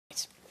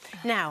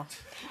Now,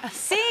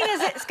 seeing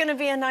as it's going to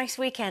be a nice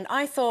weekend,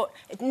 I thought,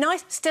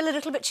 nice, still a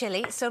little bit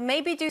chilly, so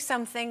maybe do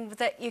something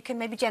that you can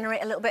maybe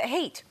generate a little bit of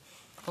heat.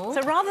 Ooh.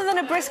 So rather than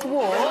a brisk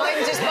walk... No,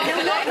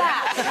 not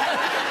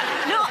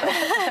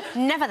that.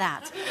 Never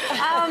that.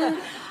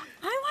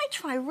 I might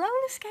try roller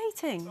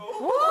skating.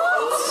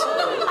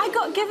 What? I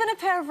got given a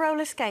pair of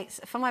roller skates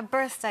for my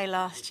birthday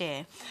last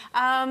year.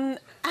 And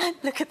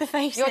look at the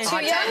faces. You're too young.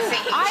 I don't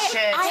think you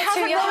should. I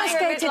haven't roller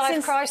skated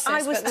since crisis,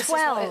 I was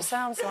 12. It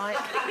sounds like.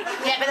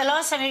 Yeah, but the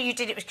last time you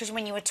did it was because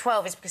when you were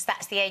 12 is because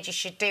that's the age you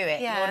should do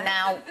it. Yeah. You're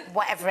now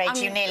whatever age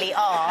you nearly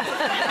are.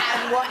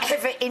 And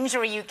whatever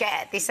injury you get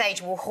at this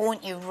age will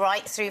haunt you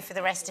right through for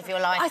the rest of your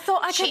life. I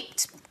thought I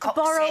could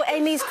borrow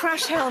Amy's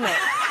crash helmet.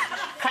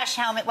 Crash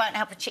helmet won't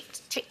help a chick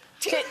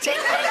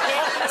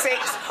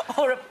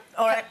or a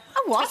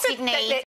twisted knee.